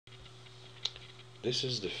This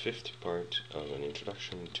is the fifth part of an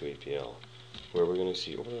introduction to APL, where we're going to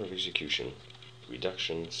see order of execution,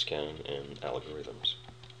 reduction, scan, and algorithms.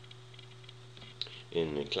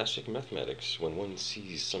 In classic mathematics, when one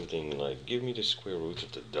sees something like give me the square root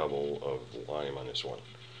of the double of y minus 1,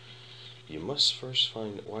 you must first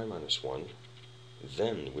find y minus 1,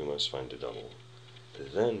 then we must find the double,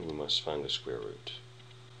 then we must find the square root.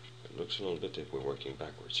 It looks a little bit like we're working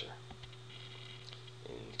backwards here.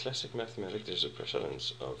 In classic mathematics, there's a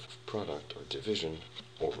precedence of product or division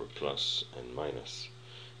over plus and minus.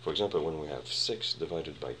 For example, when we have 6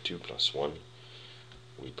 divided by 2 plus 1,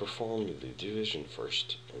 we perform the division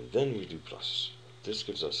first, and then we do plus. This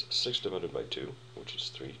gives us 6 divided by 2, which is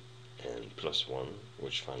 3, and plus 1,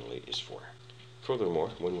 which finally is 4. Furthermore,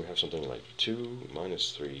 when we have something like 2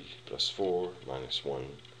 minus 3 plus 4 minus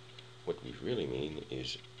 1, what we really mean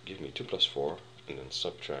is give me 2 plus 4, and then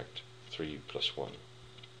subtract 3 plus 1,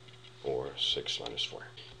 or 6 minus 4.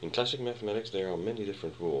 In classic mathematics, there are many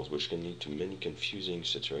different rules which can lead to many confusing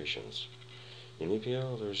situations. In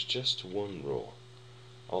APL, there's just one rule.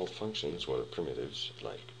 All functions, whether primitives,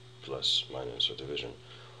 like plus, minus, or division,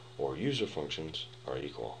 or user functions, are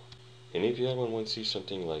equal. In APL, when one sees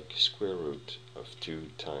something like square root of 2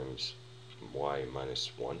 times y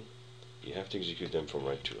minus 1, you have to execute them from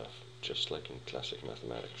right to left, just like in classic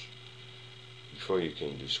mathematics. Before you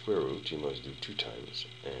can do square root, you must do 2 times,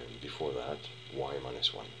 and before that, y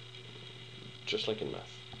minus 1, just like in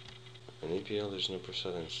math. In APL, there's no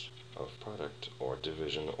precedence of product or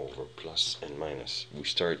division over plus and minus. We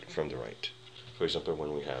start from the right. For example,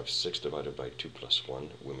 when we have 6 divided by 2 plus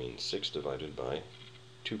 1, we mean 6 divided by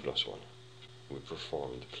 2 plus 1. We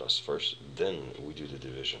perform the plus first, then we do the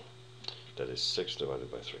division. That is 6 divided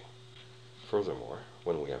by 3. Furthermore,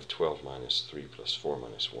 when we have 12 minus 3 plus 4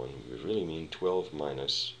 minus 1, we really mean 12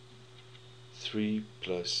 minus 3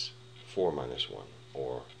 plus 4 minus 1,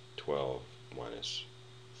 or 12 minus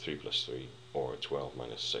 3 plus 3, or 12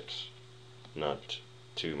 minus 6, not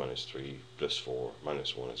 2 minus 3 plus 4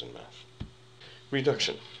 minus 1 as in math.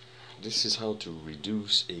 Reduction. This is how to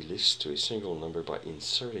reduce a list to a single number by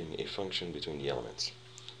inserting a function between the elements.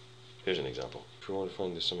 Here's an example. If we want to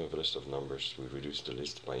find the sum of a list of numbers, we reduce the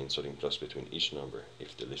list by inserting plus between each number.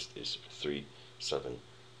 If the list is 3, 7,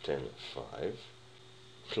 10, 5,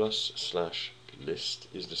 plus slash list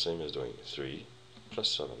is the same as doing 3 plus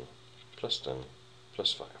 7 plus 10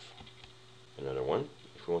 plus 5. Another one,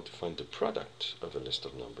 if we want to find the product of a list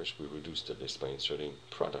of numbers, we reduce the list by inserting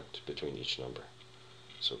product between each number.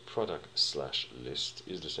 So product slash list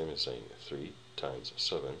is the same as saying 3 times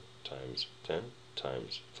 7 times 10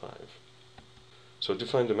 times 5. So to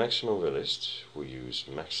find the maximum of a list, we use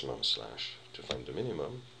maximum slash. To find the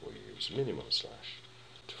minimum, we use minimum slash.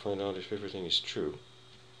 To find out if everything is true,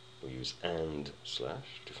 we use and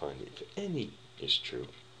slash. To find if any is true,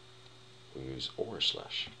 we use or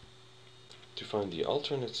slash. To find the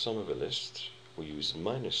alternate sum of a list, we use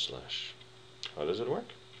minus slash. How does it work?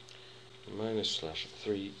 Minus slash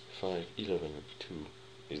 3, 5, 11, 2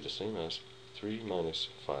 is the same as 3 minus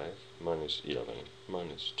 5 minus 11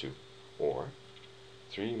 minus 2, or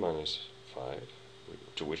 3 minus 5,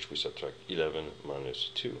 to which we subtract 11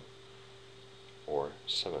 minus 2, or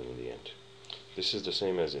 7 in the end. This is the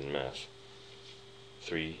same as in math.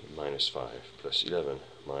 3 minus 5 plus 11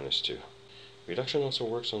 minus 2. Reduction also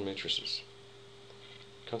works on matrices.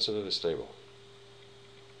 Consider this table.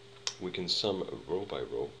 We can sum row by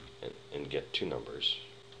row and get 2 numbers,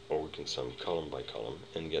 or we can sum column by column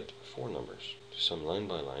and get 4 numbers. To sum line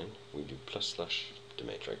by line, we do plus slash the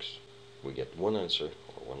matrix. We get one answer,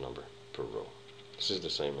 or one number, per row. This is the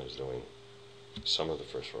same as doing sum of the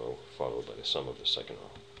first row followed by the sum of the second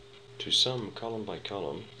row. To sum column by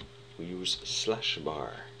column, we use slash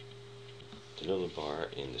bar. The little bar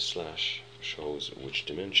in the slash shows which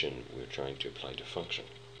dimension we're trying to apply the function.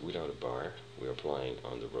 Without a bar, we're applying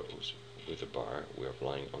on the rows. With a bar, we're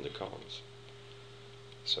applying on the columns.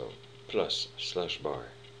 So plus slash bar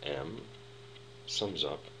m sums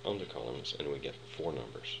up on the columns and we get 4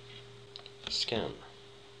 numbers. Scan.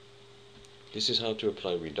 This is how to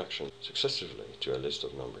apply reduction successively to a list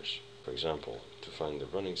of numbers. For example, to find the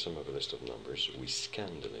running sum of a list of numbers, we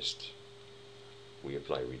scan the list. We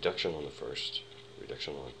apply reduction on the first,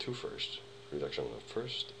 reduction on the 2 first, reduction on the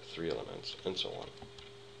first 3 elements, and so on.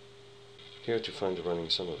 Here, to find the running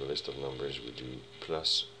sum of a list of numbers, we do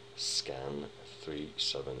plus scan 3,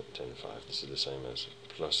 7, 10, 5. This is the same as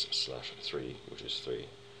plus slash 3, which is 3,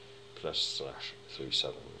 plus slash 3,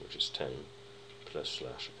 7, which is 10, plus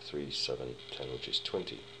slash 3, 7, 10, which is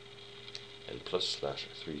 20, and plus slash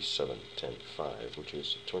 3, 7, 10, 5, which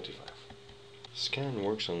is 25. Scan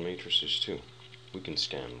works on matrices too. We can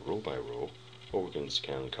scan row by row, or we can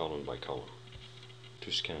scan column by column.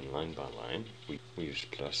 To scan line by line, we use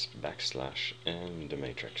plus, backslash, and the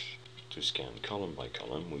matrix. To scan column by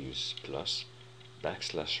column, we use plus,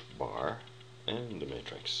 backslash bar, and the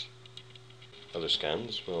matrix. Other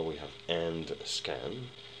scans, well, we have AND scan,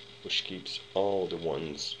 which keeps all the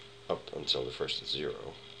ones up until the first 0,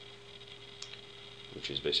 which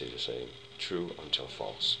is basically saying true until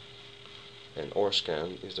false. And OR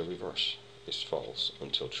scan is the reverse, is false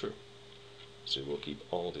until true. So we'll keep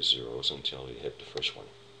all the zeros until we hit the first one.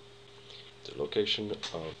 The location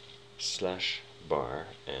of slash bar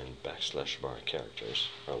and backslash bar characters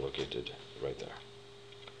are located right there,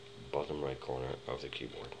 bottom right corner of the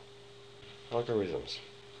keyboard. Algorithms.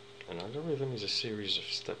 An algorithm is a series of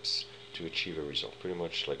steps to achieve a result, pretty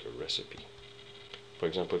much like a recipe. For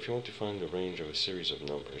example, if you want to find the range of a series of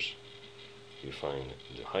numbers, you find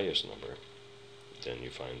the highest number, then you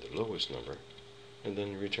find the lowest number, and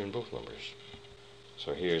then you return both numbers.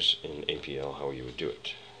 So here's in APL how you would do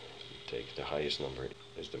it. You take the highest number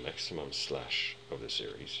is the maximum slash of the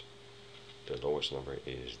series, the lowest number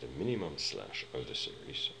is the minimum slash of the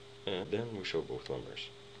series, and then we show both numbers.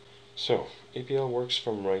 So APL works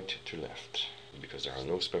from right to left because there are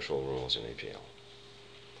no special rules in APL.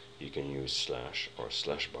 You can use slash or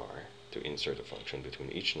slash bar to insert a function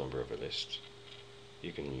between each number of a list.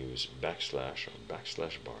 You can use backslash or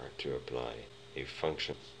backslash bar to apply a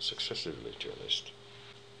function successively to a list.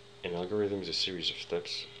 An algorithm is a series of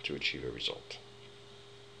steps to achieve a result.